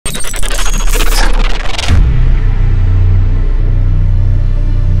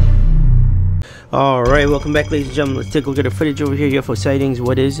Alright, welcome back, ladies and gentlemen. Let's take a look at the footage over here. UFO sightings.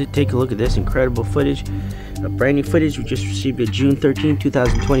 What is it? Take a look at this incredible footage. Brand new footage. We just received it June 13,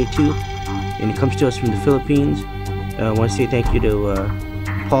 2022. And it comes to us from the Philippines. I want to say thank you to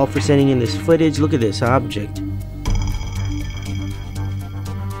Paul for sending in this footage. Look at this object.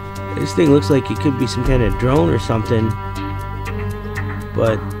 This thing looks like it could be some kind of drone or something.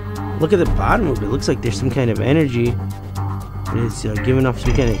 But look at the bottom of it. It looks like there's some kind of energy. And it's giving off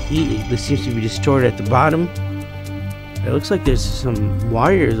some kind of heat. This seems to be stored at the bottom. It looks like there's some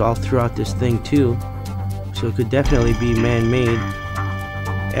wires all throughout this thing too, so it could definitely be man-made.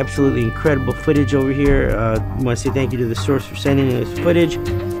 Absolutely incredible footage over here. I want to say thank you to the source for sending in this footage.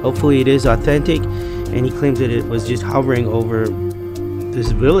 Hopefully it is authentic. And he claims that it was just hovering over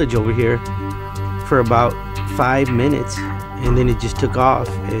this village over here for about 5 minutes, and then it just took off.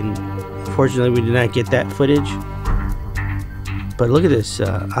 And unfortunately we did not get that footage. But look at this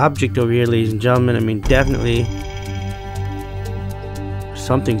object over here, ladies and gentlemen. I mean, definitely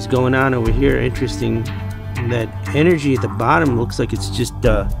something's going on over here. Interesting. That energy at the bottom looks like it's just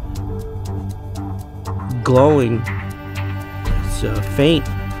glowing. It's faint.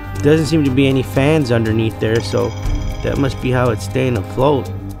 Doesn't seem to be any fans underneath there, so that must be how it's staying afloat.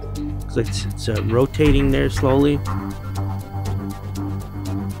 Looks like it's rotating there slowly.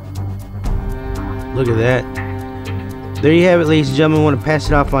 Look at that. There you have it, ladies and gentlemen. I want to pass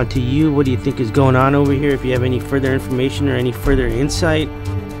it off on to you. What do you think is going on over here? If you have any further information or any further insight,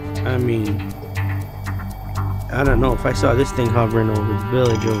 I mean, I don't know. If I saw this thing hovering over the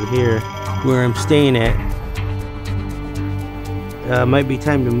village over here where I'm staying at, might be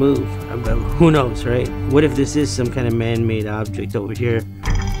time to move. But who knows, right? What if this is some kind of man-made object over here?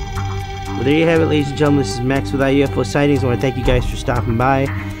 Well, there you have it, ladies and gentlemen. This is Max with iUFO Sightings. I want to thank you guys for stopping by.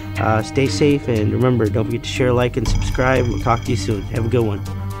 Stay safe, and remember, don't forget to share, like, and subscribe. We'll talk to you soon. Have a good one.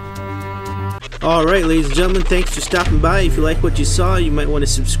 Alright, ladies and gentlemen, thanks for stopping by. If you like what you saw, you might want to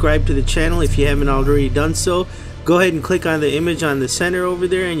subscribe to the channel if you haven't already done so. Go ahead and click on the image on the center over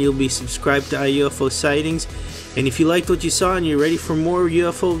there, and you'll be subscribed to iUFO Sightings. And if you liked what you saw and you're ready for more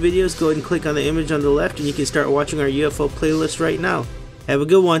UFO videos, go ahead and click on the image on the left, and you can start watching our UFO playlist right now. Have a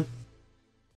good one.